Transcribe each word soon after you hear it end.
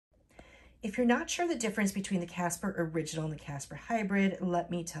If you're not sure the difference between the Casper Original and the Casper Hybrid,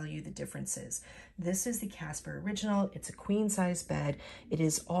 let me tell you the differences. This is the Casper Original. It's a queen size bed. It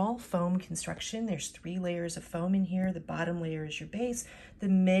is all foam construction. There's 3 layers of foam in here. The bottom layer is your base. The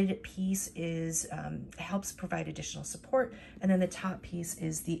mid piece is helps provide additional support. And then the top piece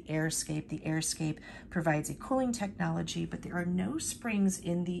is the AirScape. The AirScape provides a cooling technology, but there are no springs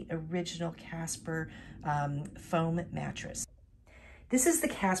in the original Casper foam mattress. This is the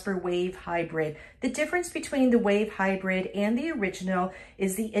Casper Wave Hybrid. The difference between the Wave Hybrid and the original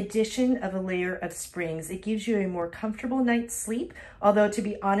is the addition of a layer of springs. It gives you a more comfortable night's sleep, although to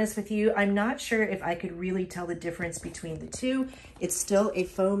be honest with you, I'm not sure if I could really tell the difference between the two. It's still a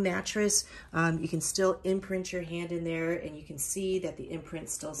foam mattress. You can still imprint your hand in there and you can see that the imprint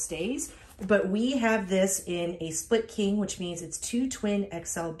still stays. But we have this in a split king, which means it's 2 twin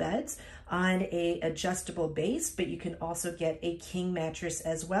XL beds on a adjustable base, but you can also get a king mattress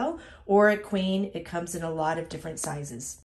as well, or a queen. It comes in a lot of different sizes.